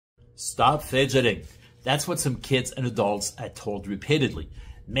Stop fidgeting. That's what some kids and adults are told repeatedly.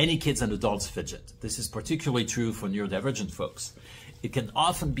 Many kids and adults fidget. This is particularly true for neurodivergent folks. It can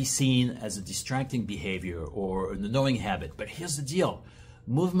often be seen as a distracting behavior or an annoying habit, but here's the deal.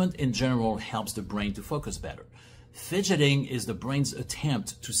 Movement in general helps the brain to focus better. Fidgeting is the brain's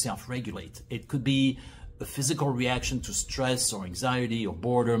attempt to self-regulate. It could be a physical reaction to stress or anxiety or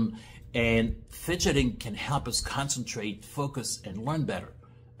boredom, and fidgeting can help us concentrate, focus, and learn better.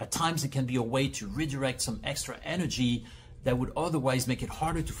 At times, it can be a way to redirect some extra energy that would otherwise make it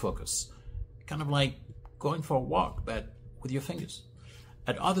harder to focus. Kind of like going for a walk, but with your fingers.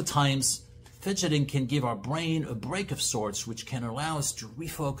 At other times, fidgeting can give our brain a break of sorts, which can allow us to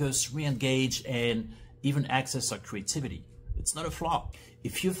refocus, re-engage, and even access our creativity. It's not a flaw.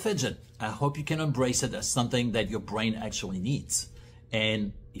 If you fidget, I hope you can embrace it as something that your brain actually needs.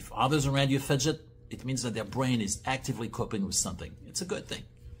 And if others around you fidget, it means that their brain is actively coping with something. It's a good thing.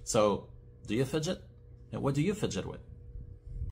 So, do you fidget? And what do you fidget with?